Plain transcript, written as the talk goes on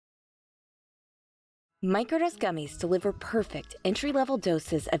Microdose gummies deliver perfect entry-level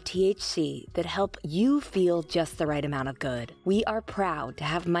doses of THC that help you feel just the right amount of good. We are proud to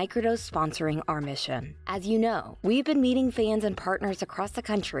have Microdose sponsoring our mission. As you know, we've been meeting fans and partners across the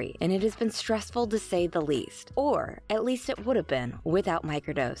country, and it has been stressful to say the least. Or at least it would have been without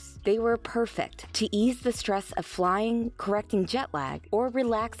Microdose. They were perfect to ease the stress of flying, correcting jet lag, or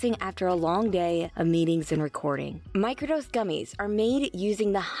relaxing after a long day of meetings and recording. Microdose gummies are made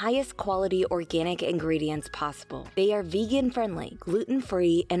using the highest quality organic ingredients possible. They are vegan-friendly,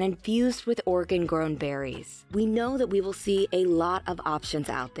 gluten-free, and infused with Oregon-grown berries. We know that we will see a lot of options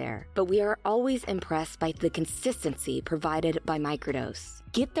out there, but we are always impressed by the consistency provided by Microdose.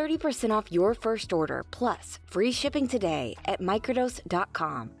 Get 30% off your first order, plus free shipping today at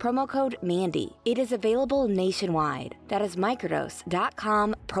microdose.com. Promo code MANDY. It is available nationwide. That is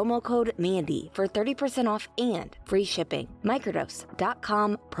microdose.com, promo code MANDY for 30% off and free shipping.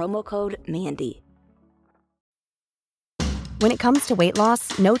 Microdose.com, promo code MANDY. When it comes to weight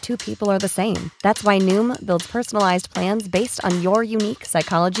loss, no two people are the same. That's why Noom builds personalized plans based on your unique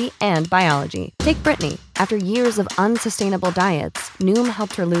psychology and biology. Take Brittany. After years of unsustainable diets, Noom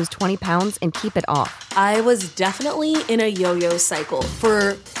helped her lose 20 pounds and keep it off. I was definitely in a yo-yo cycle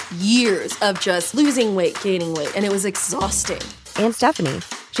for years of just losing weight, gaining weight, and it was exhausting. And Stephanie.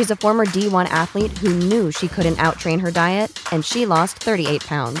 She's a former D1 athlete who knew she couldn't out-train her diet, and she lost 38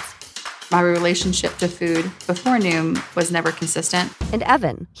 pounds. My relationship to food before Noom was never consistent. And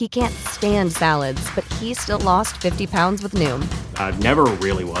Evan, he can't stand salads, but he still lost 50 pounds with Noom. I never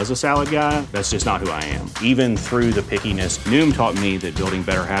really was a salad guy. That's just not who I am. Even through the pickiness, Noom taught me that building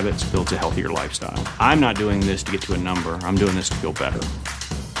better habits builds a healthier lifestyle. I'm not doing this to get to a number. I'm doing this to feel better.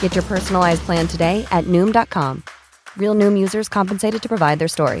 Get your personalized plan today at Noom.com. Real Noom users compensated to provide their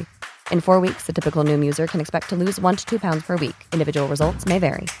story. In 4 weeks, the typical Noom user can expect to lose 1 to 2 pounds per week. Individual results may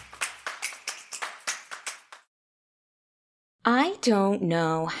vary. I don't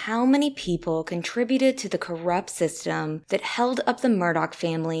know how many people contributed to the corrupt system that held up the Murdaugh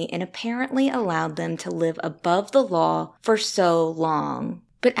family and apparently allowed them to live above the law for so long.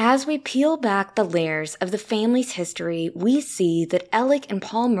 But as we peel back the layers of the family's history, we see that Alec and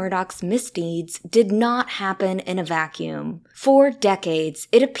Paul Murdaugh's misdeeds did not happen in a vacuum. For decades,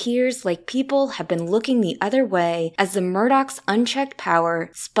 it appears like people have been looking the other way as the Murdaughs' unchecked power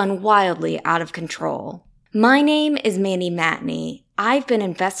spun wildly out of control. My name is Mandy Matney. I've been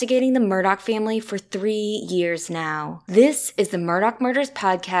investigating the Murdaugh family for 3 years now. This is the Murdaugh Murders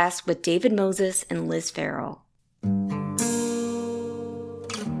Podcast with David Moses and Liz Farrell.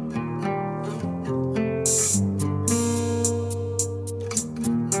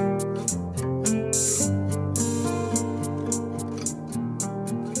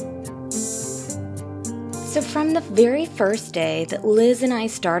 So from the very first day that Liz and I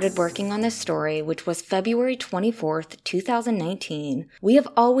started working on this story, which was February 24th, 2019, we have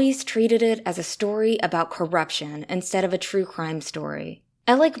always treated it as a story about corruption instead of a true crime story.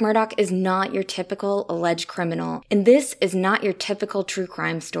 Alec Murdaugh is not your typical alleged criminal, and this is not your typical true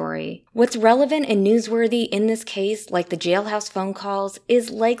crime story. What's relevant and newsworthy in this case, like the jailhouse phone calls, is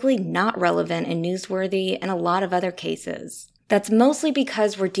likely not relevant and newsworthy in a lot of other cases. That's mostly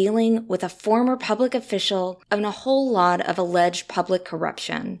because we're dealing with a former public official and a whole lot of alleged public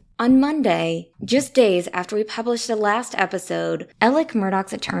corruption. On Monday, just days after we published the last episode, Alec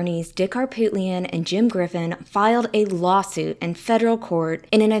Murdaugh's attorneys Dick Harpootlian and Jim Griffin filed a lawsuit in federal court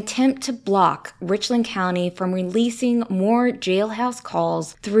in an attempt to block Richland County from releasing more jailhouse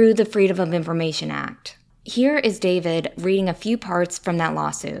calls through the Freedom of Information Act. Here is David reading a few parts from that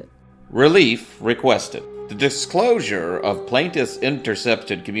lawsuit. Relief requested. The disclosure of plaintiff's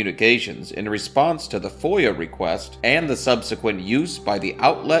intercepted communications in response to the FOIA request and the subsequent use by the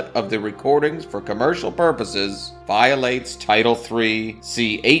outlet of the recordings for commercial purposes violates Title III,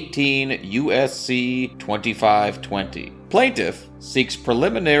 C 18 U.S.C. 2520. Plaintiff seeks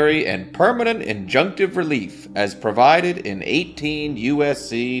preliminary and permanent injunctive relief as provided in 18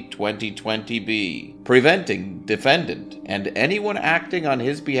 U.S.C. 2020b, preventing defendant and anyone acting on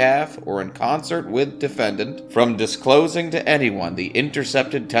his behalf or in concert with defendant from disclosing to anyone the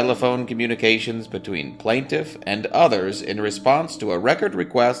intercepted telephone communications between plaintiff and others in response to a record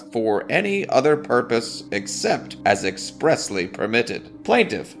request for any other purpose except as expressly permitted.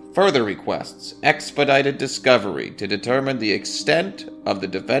 Plaintiff further requests expedited discovery to determine the extent of the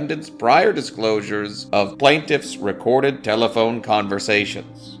defendant's prior disclosures of plaintiff's recorded telephone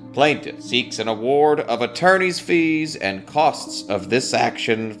conversations. Plaintiff seeks an award of attorney's fees and costs of this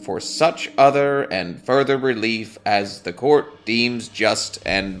action for such other and further relief as the court deems just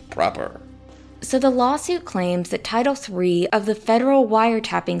and proper. So the lawsuit claims that Title III of the federal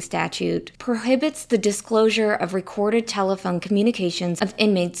wiretapping statute prohibits the disclosure of recorded telephone communications of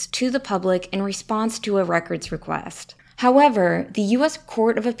inmates to the public in response to a records request. However, the U.S.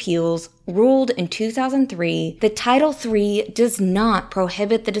 Court of Appeals ruled in 2003 that Title III does not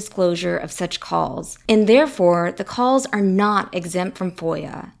prohibit the disclosure of such calls, and therefore the calls are not exempt from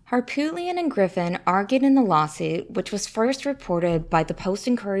FOIA. Harpootlian and Griffin argued in the lawsuit, which was first reported by the Post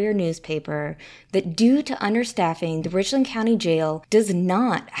and Courier newspaper, that due to understaffing, the Richland County Jail does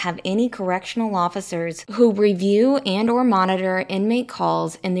not have any correctional officers who review and or monitor inmate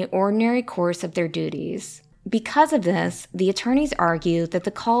calls in the ordinary course of their duties. Because of this, the attorneys argue that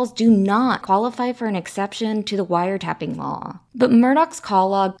the calls do not qualify for an exception to the wiretapping law. But Murdoch's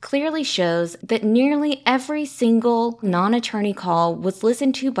call log clearly shows that nearly every single non-attorney call was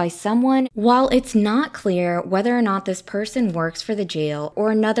listened to by someone. While it's not clear whether or not this person works for the jail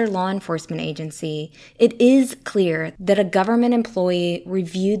or another law enforcement agency, it is clear that a government employee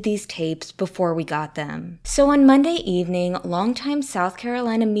reviewed these tapes before we got them. So on Monday evening, longtime South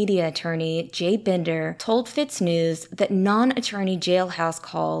Carolina media attorney Jay Bender told Fitz News that non-attorney jailhouse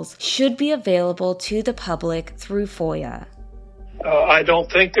calls should be available to the public through FOIA. I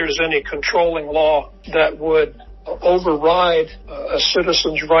don't think there's any controlling law that would override a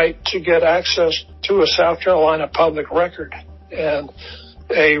citizen's right to get access to a South Carolina public record. And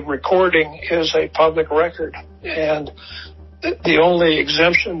a recording is a public record. And the only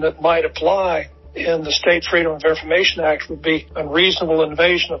exemption that might apply in the State Freedom of Information Act would be unreasonable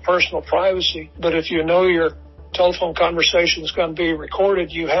invasion of personal privacy. But if you know your telephone conversation is going to be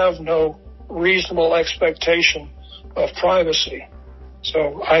recorded, you have no reasonable expectation of privacy.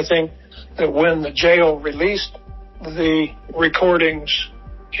 So I think that when the jail released the recordings,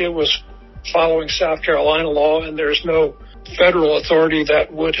 it was following South Carolina law, and there's no federal authority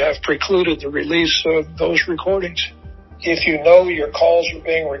that would have precluded the release of those recordings. If you know your calls are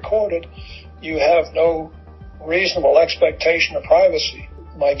being recorded, you have no reasonable expectation of privacy.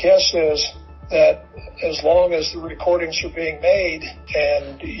 My guess is that as long as the recordings are being made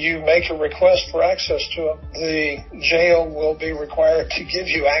and you make a request for access to them, the jail will be required to give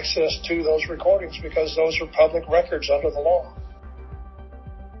you access to those recordings because those are public records under the law.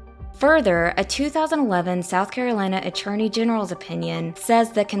 Further, a 2011 South Carolina Attorney General's opinion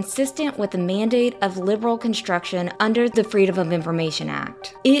says that consistent with the mandate of liberal construction under the Freedom of Information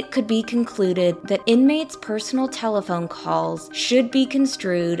Act, it could be concluded that inmates' personal telephone calls should be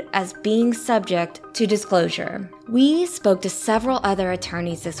construed as being subject to disclosure. We spoke to several other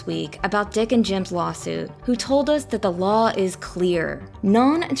attorneys this week about Dick and Jim's lawsuit, who told us that the law is clear.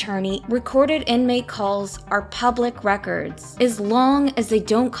 Non-attorney recorded inmate calls are public records, as long as they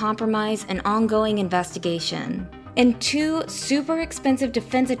don't compromise an ongoing investigation. And two super expensive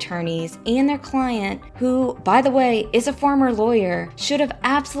defense attorneys and their client, who, by the way, is a former lawyer, should have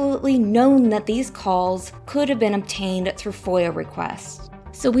absolutely known that these calls could have been obtained through FOIA requests.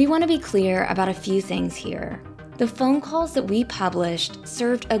 So we want to be clear about a few things here. The phone calls that we published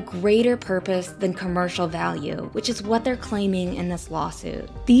served a greater purpose than commercial value, which is what they're claiming in this lawsuit.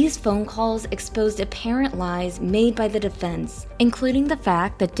 These phone calls exposed apparent lies made by the defense, including the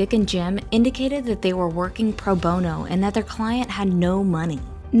fact that Dick and Jim indicated that they were working pro bono and that their client had no money.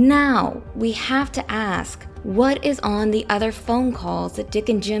 Now, we have to ask, what is on the other phone calls that Dick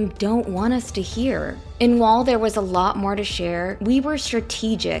and Jim don't want us to hear? And while there was a lot more to share, we were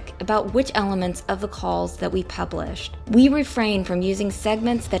strategic about which elements of the calls that we published. We refrained from using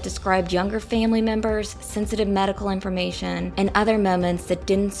segments that described younger family members, sensitive medical information, and other moments that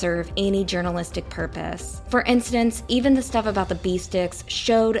didn't serve any journalistic purpose. For instance, even the stuff about the beef sticks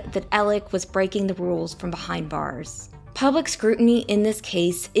showed that Alec was breaking the rules from behind bars. Public scrutiny in this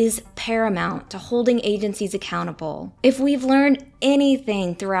case is paramount to holding agencies accountable. If we've learned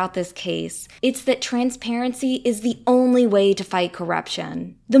anything throughout this case, it's that transparency is the only way to fight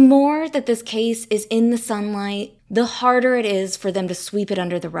corruption. The more that this case is in the sunlight, the harder it is for them to sweep it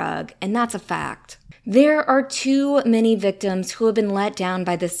under the rug, and that's a fact. There are too many victims who have been let down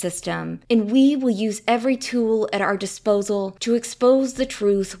by this system, and we will use every tool at our disposal to expose the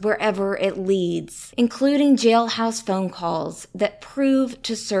truth wherever it leads, including jailhouse phone calls that prove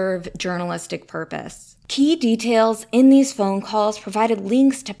to serve journalistic purpose. Key details in these phone calls provided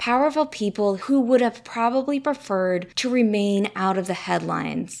links to powerful people who would have probably preferred to remain out of the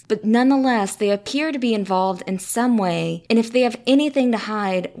headlines. But nonetheless, they appear to be involved in some way, and if they have anything to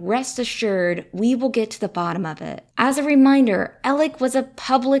hide, rest assured we will get to the bottom of it. As a reminder, Alec was a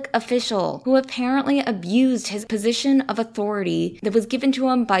public official who apparently abused his position of authority that was given to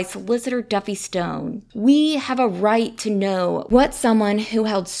him by Solicitor Duffy Stone. We have a right to know what someone who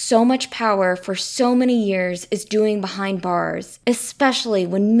held so much power for so many years is doing behind bars, especially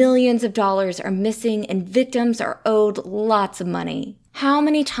when millions of dollars are missing and victims are owed lots of money. How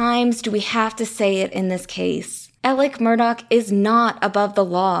many times do we have to say it in this case? Alec Murdaugh is not above the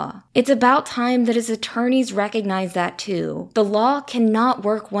law. It's about time that his attorneys recognize that too. The law cannot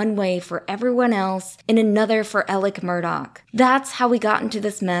work one way for everyone else and another for Alec Murdaugh. That's how we got into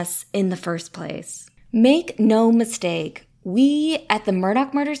this mess in the first place. Make no mistake, we at the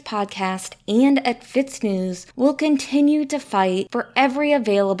Murdaugh Murders podcast and at Fitz News will continue to fight for every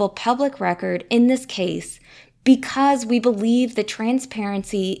available public record in this case, because we believe that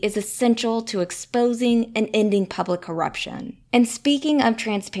transparency is essential to exposing and ending public corruption. And speaking of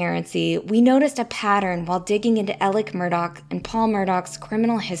transparency, we noticed a pattern while digging into Alec Murdaugh and Paul Murdaugh's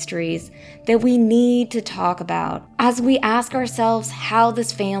criminal histories that we need to talk about as we ask ourselves how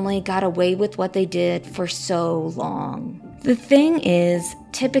this family got away with what they did for so long. The thing is,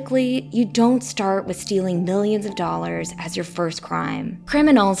 typically, you don't start with stealing millions of dollars as your first crime.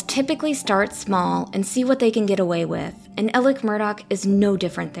 Criminals typically start small and see what they can get away with, and Alec Murdaugh is no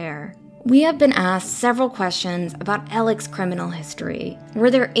different there. We have been asked several questions about Alec's criminal history. Were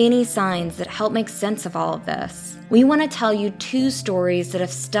there any signs that help make sense of all of this? We want to tell you 2 stories that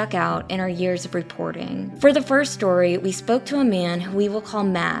have stuck out in our years of reporting. For the first story, we spoke to a man who we will call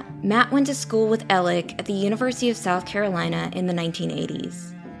Matt. Matt went to school with Alec at the University of South Carolina in the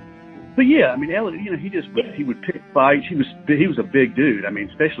 1980s. But yeah, I mean, Alec, he would pick fights. He was a big dude.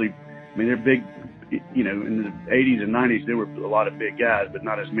 They're big. In the 80s and 90s, there were a lot of big guys, but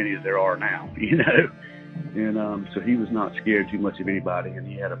not as many as there are now, And so he was not scared too much of anybody, and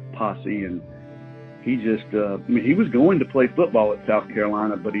he had a posse, and he just, he was going to play football at South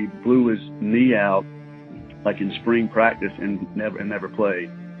Carolina, but he blew his knee out, like in spring practice, and never played.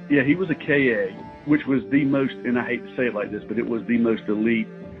 Yeah, he was a KA, which was the most, and I hate to say it like this, but it was the most elite.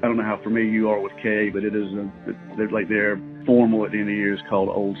 I don't know how familiar you are with KA, but it is, their formal at the end of the year is called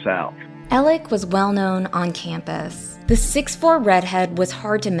Old South. Alec was well known on campus. The 6'4" redhead was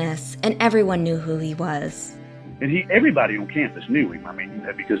hard to miss, and everyone knew who he was. And everybody on campus knew him.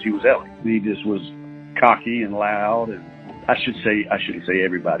 Because he was Alec. He just was cocky and loud. And I shouldn't say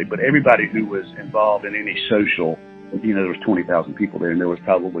everybody, but everybody who was involved in any social, there was 20,000 people there, and there was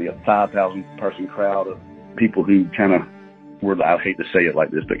probably a 5,000 person crowd of people who kind of were, I hate to say it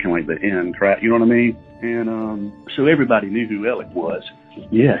like this, but kind of like the in crowd, you know what I mean? And so everybody knew who Alec was.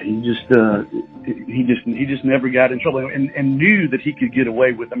 Yeah, he just never got in trouble, and knew that he could get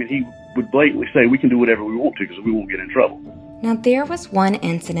away with. He would blatantly say, "We can do whatever we want to because we won't get in trouble." Now, there was one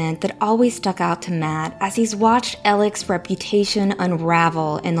incident that always stuck out to Matt as he's watched Alec's reputation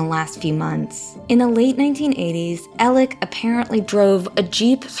unravel in the last few months. In the late 1980s, Alec apparently drove a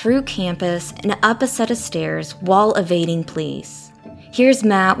Jeep through campus and up a set of stairs while evading police. Here's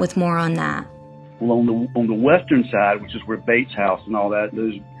Matt with more on that. Well, on the western side, which is where Bates House and all that,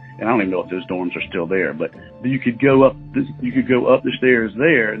 and I don't even know if those dorms are still there, but you could go up the stairs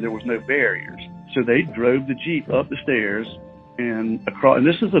there, and there was no barriers. So they drove the Jeep up the stairs and across. And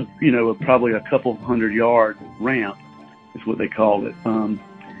this is probably a couple 100-yard ramp, is what they called it.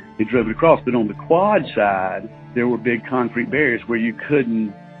 They drove it across, but on the quad side, there were big concrete barriers where you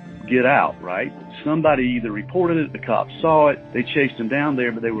couldn't get out. Right? Somebody either reported it, the cops saw it, they chased them down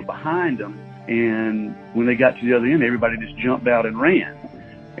there, but they were behind them. And when they got to the other end, everybody just jumped out and ran.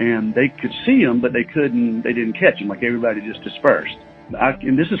 And they could see them, but they didn't catch them. Like, everybody just dispersed.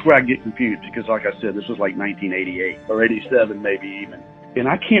 And this is where I get confused because, like I said, this was like 1988 or 87 maybe even. And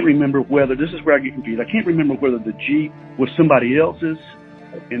I can't remember this is where I get confused. I can't remember whether the Jeep was somebody else's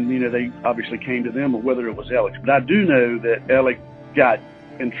and, they obviously came to them, or whether it was Alec's. But I do know that Alec got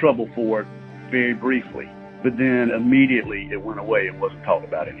in trouble for it very briefly. But then immediately it went away and wasn't talked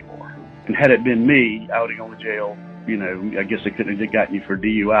about anymore. And had it been me, I would have gone to jail. I guess they couldn't have gotten you for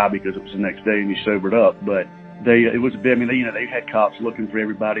DUI because it was the next day and you sobered up. But they had cops looking for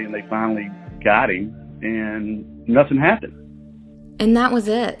everybody, and they finally got him, and nothing happened. And that was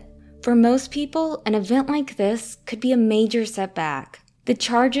it. For most people, an event like this could be a major setback. The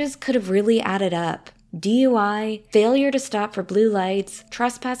charges could have really added up. DUI, failure to stop for blue lights,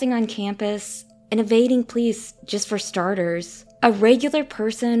 trespassing on campus, and evading police, just for starters. A regular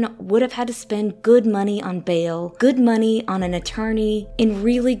person would have had to spend good money on bail, good money on an attorney, and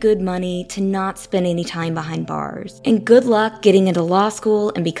really good money to not spend any time behind bars. And good luck getting into law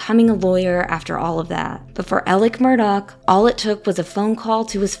school and becoming a lawyer after all of that. But for Alec Murdaugh, all it took was a phone call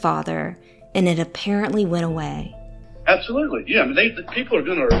to his father, and it apparently went away. Absolutely. Yeah. I mean, the people are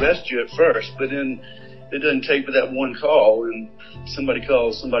going to arrest you at first, but then it doesn't take but that one call, and somebody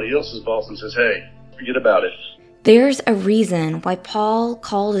calls somebody else's boss and says, hey, forget about it. There's a reason why Paul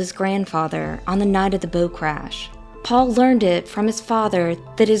called his grandfather on the night of the boat crash. Paul learned it from his father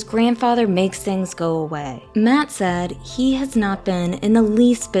that his grandfather makes things go away. Matt said he has not been in the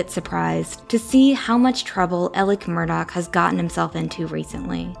least bit surprised to see how much trouble Alec Murdaugh has gotten himself into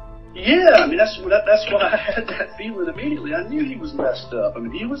recently. Yeah, I mean, that's why I had that feeling immediately. I knew he was messed up. I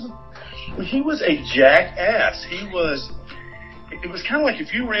mean, he was a jackass. It was kind of like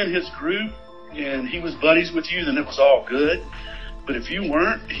if you were in his group and he was buddies with you, then it was all good. But if you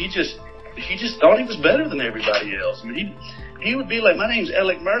weren't, he just thought he was better than everybody else. I mean, he would be like, my name's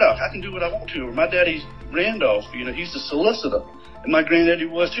Alec Murdaugh. I can do what I want to. Or my daddy's Randolph. You know, he's the solicitor. And my granddaddy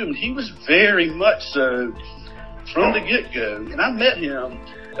was too. And he was very much so from the get-go. And I met him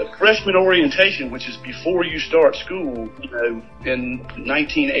at freshman orientation, which is before you start school, you know, in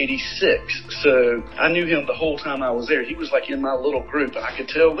 1986. So I knew him the whole time I was there. He was like in my little group, and I could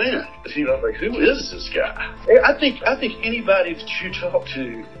tell then that he was like, who is this guy? I think anybody that you talk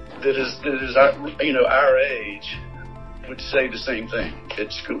to that is you know, our age would say the same thing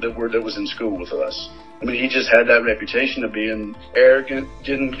at school, that was in school with us. I mean, he just had that reputation of being arrogant.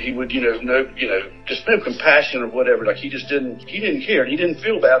 He would, just no compassion or whatever. Like he didn't care. He didn't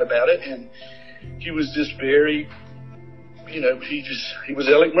feel bad about it. And he was just very, he was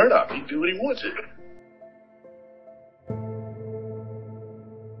Alec Murdaugh. He'd do what he wanted to.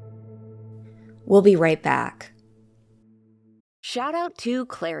 We'll be right back. Shout out to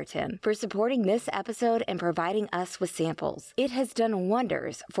Claritin for supporting this episode and providing us with samples. It has done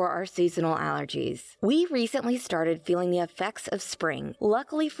wonders for our seasonal allergies. We recently started feeling the effects of spring.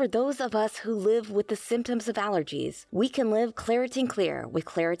 Luckily for those of us who live with the symptoms of allergies, we can live Claritin Clear with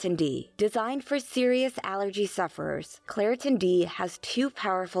Claritin D. Designed for serious allergy sufferers, Claritin D has 2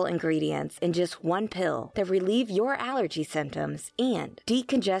 powerful ingredients in just 1 pill that relieve your allergy symptoms and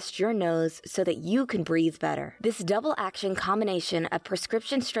decongest your nose so that you can breathe better. This double-action combination of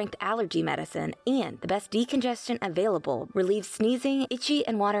prescription-strength allergy medicine and the best decongestion available relieves sneezing, itchy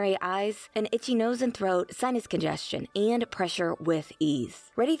and watery eyes, an itchy nose and throat, sinus congestion, and pressure with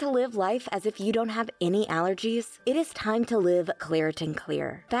ease. Ready to live life as if you don't have any allergies? It is time to live Claritin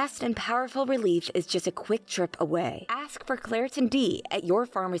Clear. Fast and powerful relief is just a quick trip away. Ask for Claritin D at your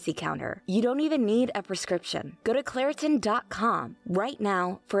pharmacy counter. You don't even need a prescription. Go to Claritin.com right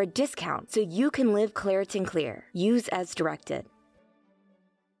now for a discount so you can live Claritin Clear. Use as directed.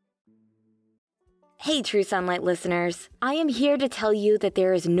 Hey, True Sunlight listeners. I am here to tell you that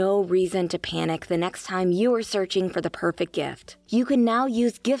there is no reason to panic the next time you are searching for the perfect gift. You can now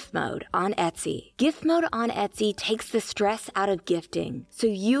use gift mode on Etsy. Gift mode on Etsy takes the stress out of gifting, so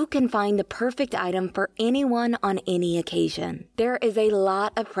you can find the perfect item for anyone on any occasion. There is a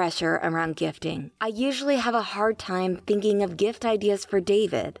lot of pressure around gifting. I usually have a hard time thinking of gift ideas for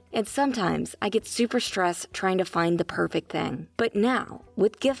David, and sometimes I get super stressed trying to find the perfect thing. But now,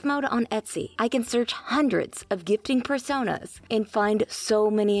 with gift mode on Etsy, I can search hundreds of gifting personas and find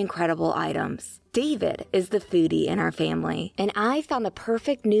so many incredible items. David is the foodie in our family, and I found the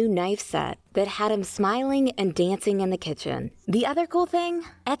perfect new knife set that had him smiling and dancing in the kitchen. The other cool thing?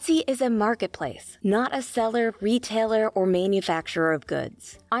 Etsy is a marketplace, not a seller, retailer, or manufacturer of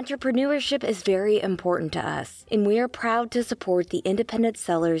goods. Entrepreneurship is very important to us, and we are proud to support the independent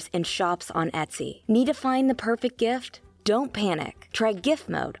sellers and shops on Etsy. Need to find the perfect gift? Don't panic. Try gift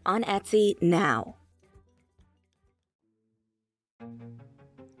mode on Etsy now.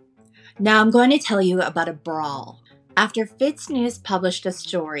 Now I'm going to tell you about a brawl. After Fitz News published a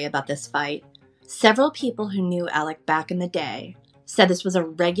story about this fight, several people who knew Alec back in the day said this was a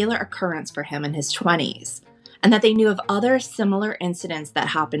regular occurrence for him in his 20s, and that they knew of other similar incidents that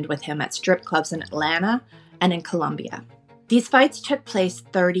happened with him at strip clubs in Atlanta and in Colombia. These fights took place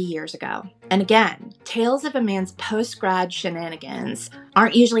 30 years ago. And again, tales of a man's post-grad shenanigans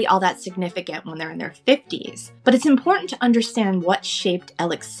aren't usually all that significant when they're in their 50s, but it's important to understand what shaped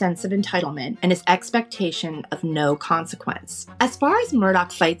Alec's sense of entitlement and his expectation of no consequence. As far as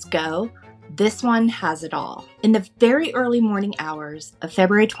Murdaugh fights go, this one has it all. In the very early morning hours of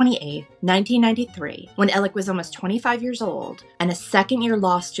February 28, 1993, when Alec was almost 25 years old and a second-year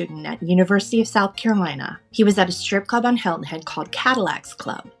law student at University of South Carolina, he was at a strip club on Hilton Head called Cadillac's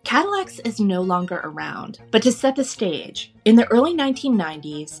Club. Cadillac's is no longer around, but to set the stage, in the early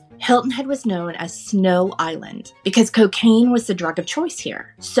 1990s, Hilton Head was known as Snow Island because cocaine was the drug of choice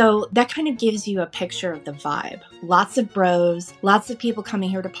here. So that kind of gives you a picture of the vibe. Lots of bros, lots of people coming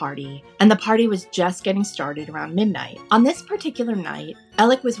here to party, and the party was just getting started around midnight. On this particular night,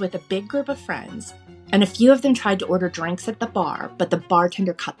 Alec was with a big group of friends, and a few of them tried to order drinks at the bar, but the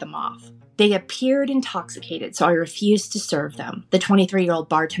bartender cut them off. They appeared intoxicated, so I refused to serve them, the 23-year-old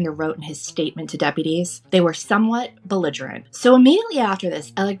bartender wrote in his statement to deputies. They were somewhat belligerent. So immediately after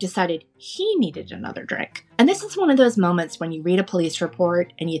this, Alec decided he needed another drink. And this is one of those moments when you read a police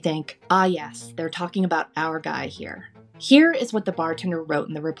report and you think, ah yes, they're talking about our guy here. Here is what the bartender wrote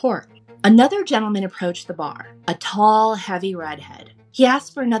in the report. Another gentleman approached the bar, a tall, heavy redhead. He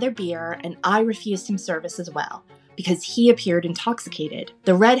asked for another beer, and I refused him service as well, because he appeared intoxicated.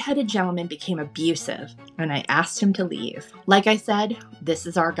 The red-headed gentleman became abusive, and I asked him to leave. Like I said, this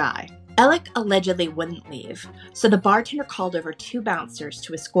is our guy. Alec allegedly wouldn't leave, so the bartender called over 2 bouncers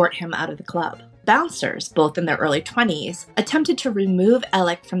to escort him out of the club. Bouncers, both in their early 20s, attempted to remove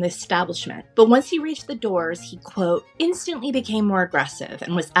Alec from the establishment, but once he reached the doors, he, quote, instantly became more aggressive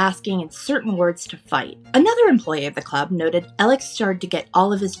and was asking in certain words to fight. Another employee of the club noted Alec started to get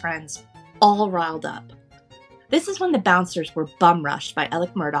all of his friends all riled up. This is when the bouncers were bum-rushed by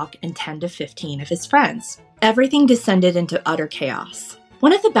Alec Murdaugh and 10 to 15 of his friends. Everything descended into utter chaos.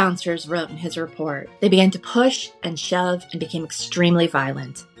 One of the bouncers wrote in his report, they began to push and shove and became extremely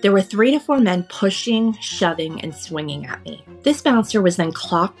violent. There were 3 to 4 men pushing, shoving, and swinging at me. This bouncer was then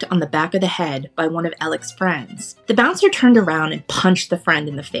clocked on the back of the head by one of Alec's friends. The bouncer turned around and punched the friend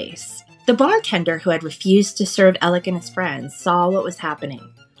in the face. The bartender, who had refused to serve Alec and his friends, saw what was happening.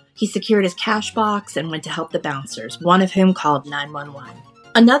 He secured his cash box and went to help the bouncers, one of whom called 911.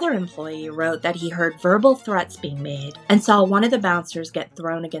 Another employee wrote that he heard verbal threats being made and saw one of the bouncers get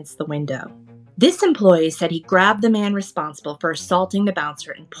thrown against the window. This employee said he grabbed the man responsible for assaulting the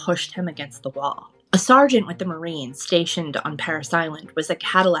bouncer and pushed him against the wall. A sergeant with the Marines stationed on Parris Island was at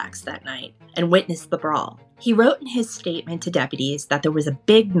Cadillacs that night and witnessed the brawl. He wrote in his statement to deputies that there was a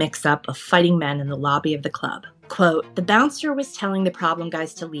big mix-up of fighting men in the lobby of the club. Quote, the bouncer was telling the problem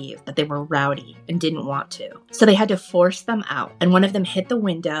guys to leave, but they were rowdy and didn't want to. So they had to force them out, and one of them hit the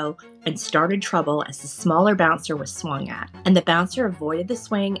window and started trouble as the smaller bouncer was swung at. And the bouncer avoided the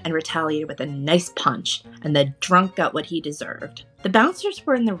swing and retaliated with a nice punch, and the drunk got what he deserved. The bouncers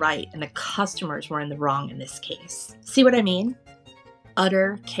were in the right, and the customers were in the wrong in this case. See what I mean?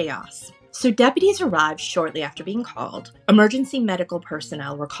 Utter chaos. So deputies arrived shortly after being called. Emergency medical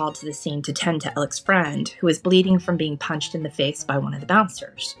personnel were called to the scene to tend to Alec's friend, who was bleeding from being punched in the face by one of the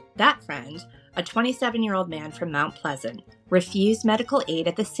bouncers. That friend, a 27-year-old man from Mount Pleasant, refused medical aid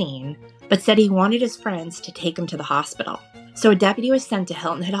at the scene, but said he wanted his friends to take him to the hospital. So a deputy was sent to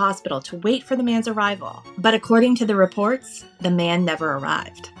Hilton Head Hospital to wait for the man's arrival. But according to the reports, the man never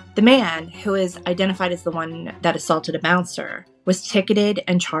arrived. The man, who is identified as the one that assaulted a bouncer, was ticketed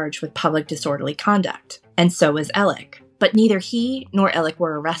and charged with public disorderly conduct, and so was Alec. But neither he nor Alec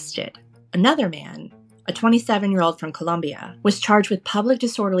were arrested. Another man, a 27-year-old from Colombia, was charged with public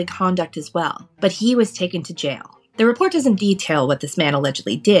disorderly conduct as well, but he was taken to jail. The report doesn't detail what this man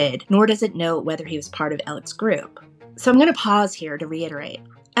allegedly did, nor does it note whether he was part of Alec's group. So I'm going to pause here to reiterate.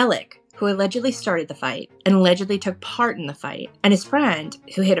 Alec, who allegedly started the fight and allegedly took part in the fight, and his friend,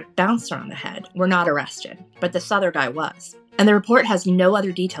 who hit a bouncer on the head, were not arrested, but this other guy was. And the report has no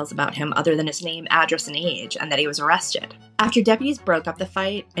other details about him other than his name, address, and age, and that he was arrested. After deputies broke up the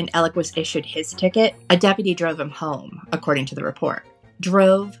fight and Alec was issued his ticket, a deputy drove him home, according to the report.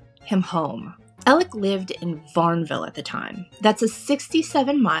 Drove him home. Alec lived in Varnville at the time. That's a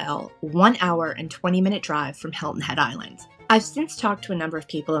 67-mile, 1 hour and 20-minute drive from Hilton Head Island. I've since talked to a number of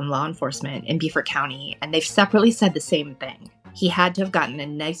people in law enforcement in Beaufort County, and they've separately said the same thing. He had to have gotten a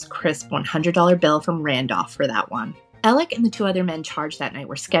nice, crisp $100 bill from Randolph for that one. Alec and the 2 other men charged that night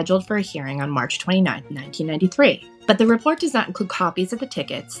were scheduled for a hearing on March 29, 1993. But the report does not include copies of the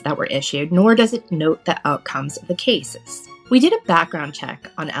tickets that were issued, nor does it note the outcomes of the cases. We did a background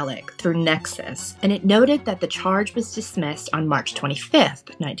check on Alec through Nexus, and it noted that the charge was dismissed on March 25,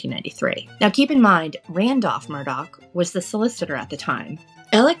 1993. Now keep in mind, Randolph Murdaugh was the solicitor at the time.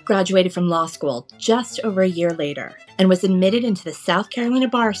 Alec graduated from law school just over a year later and was admitted into the South Carolina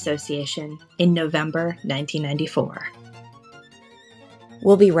Bar Association in November 1994.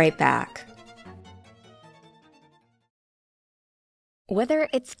 We'll be right back. Whether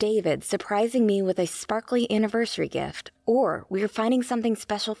it's David surprising me with a sparkly anniversary gift, or we're finding something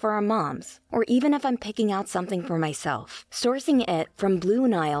special for our moms, or even if I'm picking out something for myself, sourcing it from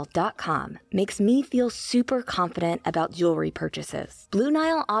BlueNile.com makes me feel super confident about jewelry purchases. Blue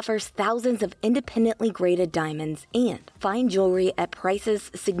Nile offers thousands of independently graded diamonds and fine jewelry at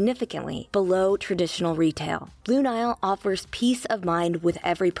prices significantly below traditional retail. Blue Nile offers peace of mind with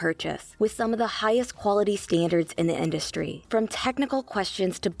every purchase, with some of the highest quality standards in the industry. From technical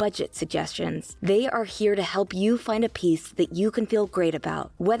questions to budget suggestions, they are here to help you find a piece piece that you can feel great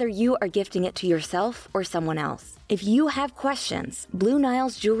about, whether you are gifting it to yourself or someone else. If you have questions, Blue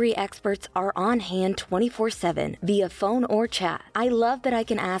Nile's jewelry experts are on hand 24/7 via phone or chat. I love that I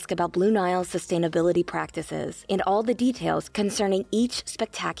can ask about Blue Nile's sustainability practices and all the details concerning each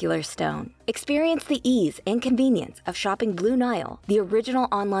spectacular stone. Experience the ease and convenience of shopping Blue Nile, the original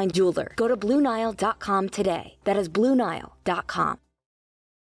online jeweler. Go to BlueNile.com today. That is BlueNile.com.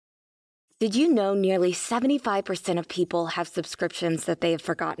 Did you know nearly 75% of people have subscriptions that they have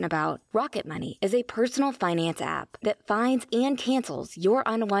forgotten about? Rocket Money is a personal finance app that finds and cancels your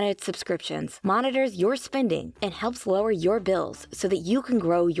unwanted subscriptions, monitors your spending, and helps lower your bills so that you can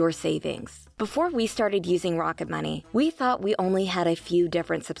grow your savings. Before we started using Rocket Money, we thought we only had a few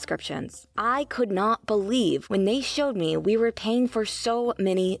different subscriptions. I could not believe when they showed me we were paying for so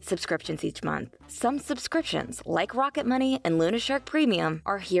many subscriptions each month. Some subscriptions, like Rocket Money and Luna Shark Premium,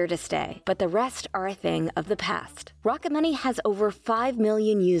 are here to stay, but the rest are a thing of the past. Rocket Money has over 5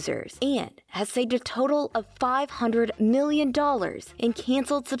 million users and has saved a total of $500 million in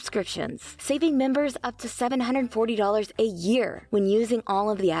canceled subscriptions, saving members up to $740 a year when using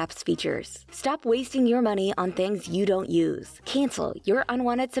all of the app's features. Stop wasting your money on things you don't use. Cancel your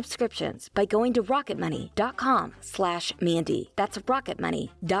unwanted subscriptions by going to rocketmoney.com/Mandy. That's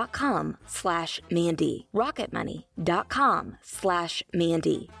rocketmoney.com/Mandy.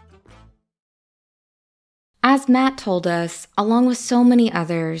 rocketmoney.com/Mandy. As Matt told us, along with so many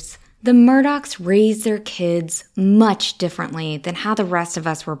others, the Murdochs raised their kids much differently than how the rest of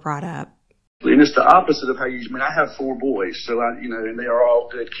us were brought up. And it's the opposite of how I have 4 boys, so and they are all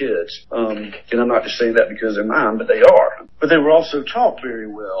good kids. And I'm not just saying that because they're mine, but they are. But they were also taught very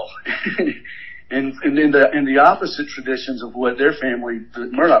well. and in the opposite traditions of what their family, the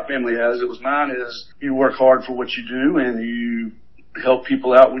Murdoch family has, mine is you work hard for what you do and you help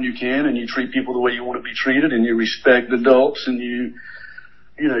people out when you can and you treat people the way you want to be treated and you respect adults and you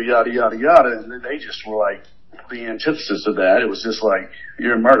yada, yada, yada. And they just were like the antithesis of that. It was just like,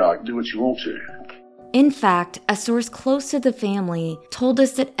 you're a Murdoch, do what you want to. In fact, a source close to the family told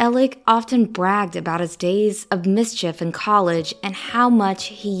us that Alec often bragged about his days of mischief in college and how much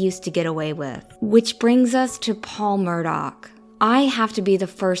he used to get away with. Which brings us to Paul Murdoch. I have to be the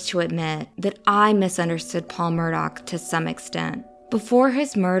first to admit that I misunderstood Paul Murdoch to some extent. Before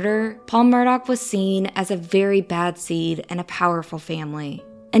his murder, Paul Murdoch was seen as a very bad seed in a powerful family.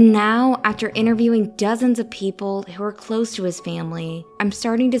 And now, after interviewing dozens of people who are close to his family, I'm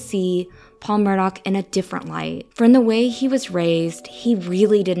starting to see Paul Murdoch in a different light. From the way he was raised, he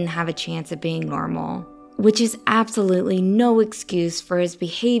really didn't have a chance at being normal, which is absolutely no excuse for his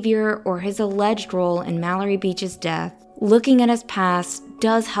behavior or his alleged role in Mallory Beach's death. Looking at his past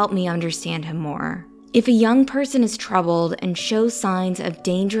does help me understand him more. If a young person is troubled and shows signs of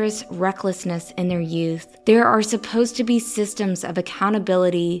dangerous recklessness in their youth, there are supposed to be systems of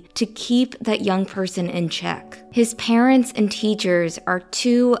accountability to keep that young person in check. His parents and teachers are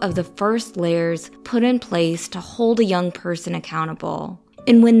 2 of the first layers put in place to hold a young person accountable.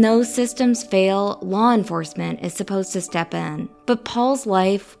 And when those systems fail, law enforcement is supposed to step in. But Paul's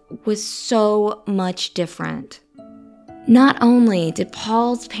life was so much different. Not only did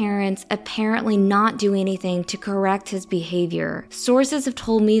Paul's parents apparently not do anything to correct his behavior, sources have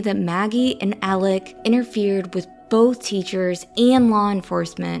told me that Maggie and Alec interfered with both teachers and law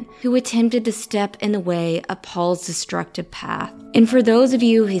enforcement who attempted to step in the way of Paul's destructive path. And for those of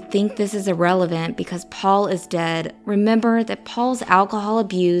you who think this is irrelevant because Paul is dead, remember that Paul's alcohol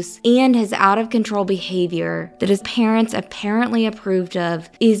abuse and his out-of-control behavior that his parents apparently approved of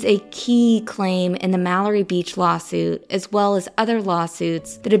is a key claim in the Mallory Beach lawsuit, as well as other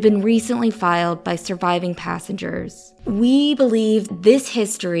lawsuits that have been recently filed by surviving passengers. We believe this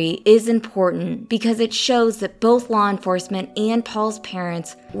history is important because it shows that both law enforcement and Paul's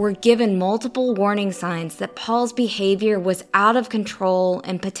parents were given multiple warning signs that Paul's behavior was out of control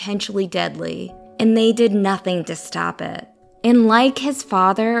and potentially deadly, and they did nothing to stop it. And like his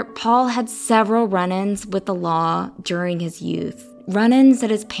father, Paul had several run-ins with the law during his youth. Run-ins that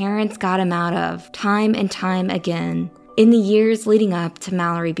his parents got him out of time and time again in the years leading up to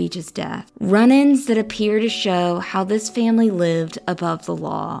Mallory Beach's death. Run-ins that appear to show how this family lived above the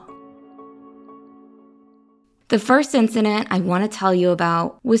law. The first incident I want to tell you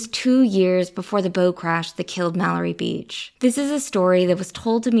about was 2 years before the boat crash that killed Mallory Beach. This is a story that was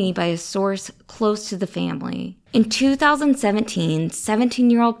told to me by a source close to the family. In 2017,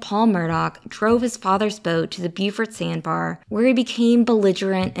 17-year-old Paul Murdoch drove his father's boat to the Beaufort Sandbar, where he became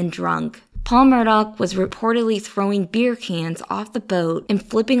belligerent and drunk. Paul Murdoch was reportedly throwing beer cans off the boat and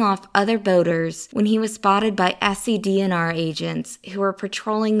flipping off other boaters when he was spotted by SCDNR agents who were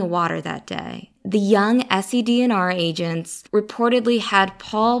patrolling the water that day. the young SCDNR agents reportedly had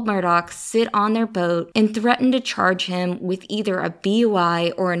Paul Murdaugh sit on their boat and threatened to charge him with either a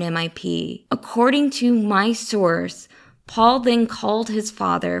BOI or an MIP. According to my source, Paul then called his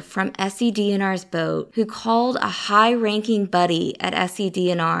father from SCDNR's boat, who called a high-ranking buddy at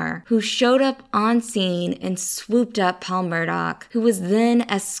SCDNR, who showed up on scene and swooped up Paul Murdaugh, who was then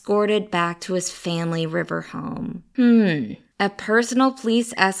escorted back to his family river home. A personal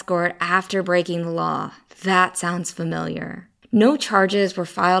police escort after breaking the law. That sounds familiar. No charges were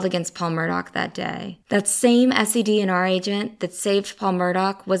filed against Paul Murdaugh that day. That same SCDNR agent that saved Paul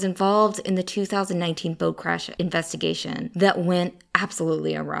Murdaugh was involved in the 2019 boat crash investigation that went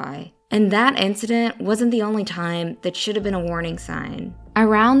absolutely awry. And that incident wasn't the only time that should have been a warning sign.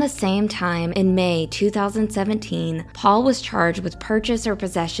 Around the same time, in May 2017, Paul was charged with purchase or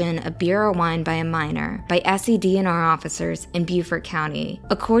possession of beer or wine by a minor by SCDNR officers in Beaufort County.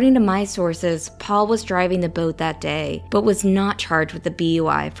 According to my sources, Paul was driving the boat that day, but was not charged with the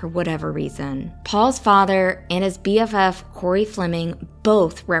BUI for whatever reason. Paul's father and his BFF, Corey Fleming,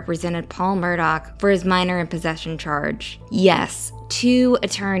 both represented Paul Murdaugh for his minor in possession charge. Yes, 2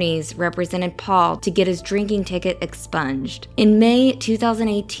 attorneys represented Paul to get his drinking ticket expunged. In May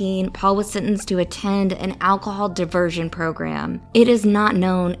 2018, Paul was sentenced to attend an alcohol diversion program. It is not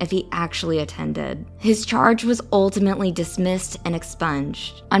known if he actually attended. His charge was ultimately dismissed and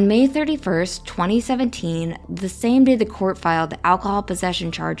expunged. On May 31st, 2017, the same day the court filed the alcohol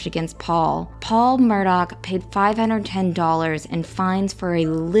possession charge against Paul Murdaugh paid $510 in fines for a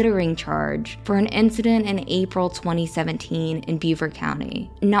littering charge for an incident in April 2017 in Beaufort County.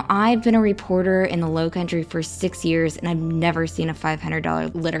 Now, I've been a reporter in the Lowcountry for 6 years and I've never seen a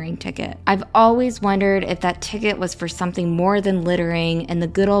 $500 littering ticket. I've always wondered if that ticket was for something more than littering and the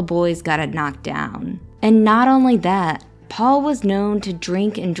good old boys got it knocked down. And not only that, Paul was known to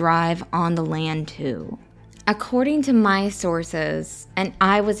drink and drive on the land too. According to my sources, and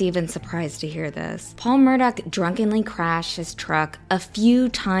I was even surprised to hear this, Paul Murdaugh drunkenly crashed his truck a few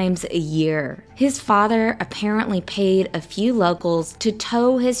times a year. His father apparently paid a few locals to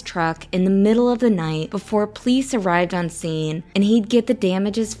tow his truck in the middle of the night before police arrived on scene, and he'd get the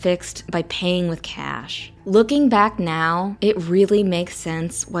damages fixed by paying with cash. Looking back now, it really makes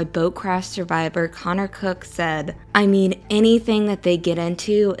sense why boat crash survivor Connor Cook said, "I mean, anything that they get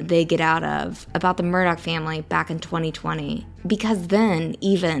into, they get out of," about the Murdaugh family back in 2020. Because then,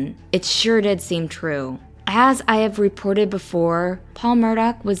 even, it sure did seem true. As I have reported before, Paul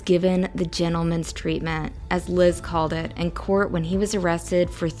Murdaugh was given the gentleman's treatment, as Liz called it, in court when he was arrested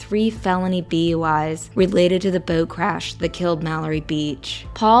for 3 felony BUIs related to the boat crash that killed Mallory Beach.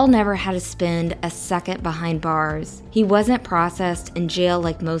 Paul never had to spend a second behind bars. He wasn't processed in jail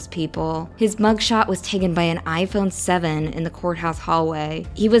like most people. His mugshot was taken by an iPhone 7 in the courthouse hallway.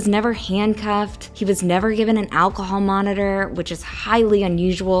 He was never handcuffed. He was never given an alcohol monitor, which is highly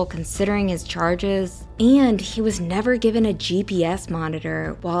unusual considering his charges. And he was never given a GPS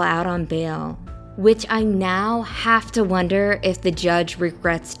monitor while out on bail, which I now have to wonder if the judge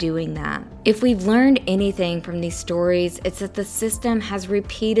regrets doing that. If we've learned anything from these stories, it's that the system has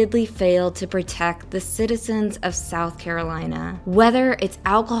repeatedly failed to protect the citizens of South Carolina. Whether it's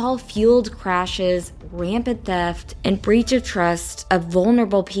alcohol-fueled crashes, rampant theft, and breach of trust of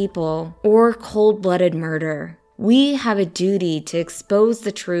vulnerable people, or cold-blooded murder. We have a duty to expose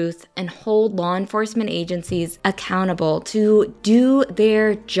the truth and hold law enforcement agencies accountable to do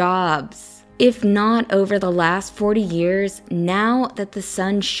their jobs. If not over the last 40 years, now that the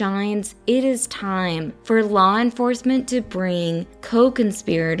sun shines, it is time for law enforcement to bring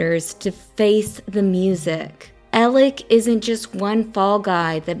co-conspirators to face the music. Alec isn't just one fall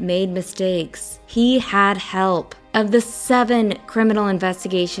guy that made mistakes. He had help. Of the 7 criminal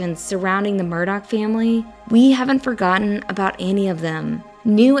investigations surrounding the Murdaugh family, we haven't forgotten about any of them.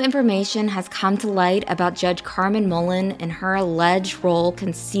 New information has come to light about Judge Carmen Mullen and her alleged role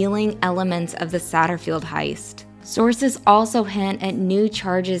concealing elements of the Satterfield heist. Sources also hint at new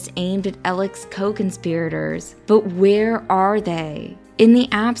charges aimed at Alec's co-conspirators, but where are they? In the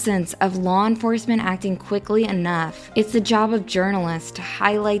absence of law enforcement acting quickly enough, it's the job of journalists to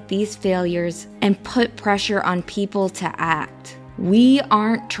highlight these failures and put pressure on people to act. We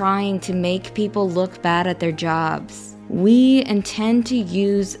aren't trying to make people look bad at their jobs. We intend to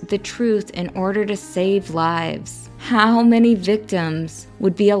use the truth in order to save lives. How many victims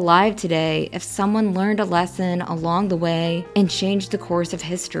would be alive today if someone learned a lesson along the way and changed the course of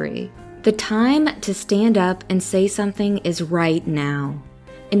history? The time to stand up and say something is right now,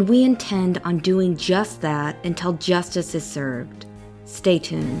 and we intend on doing just that until justice is served. Stay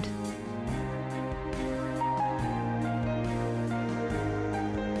tuned.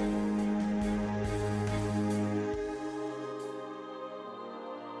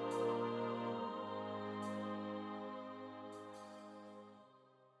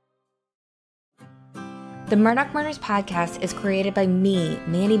 The Murdaugh Murders podcast is created by me,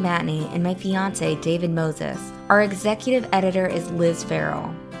 Mandy Matney, and my fiance, David Moses. Our executive editor is Liz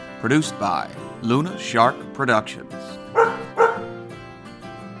Farrell. Produced by Luna Shark Productions.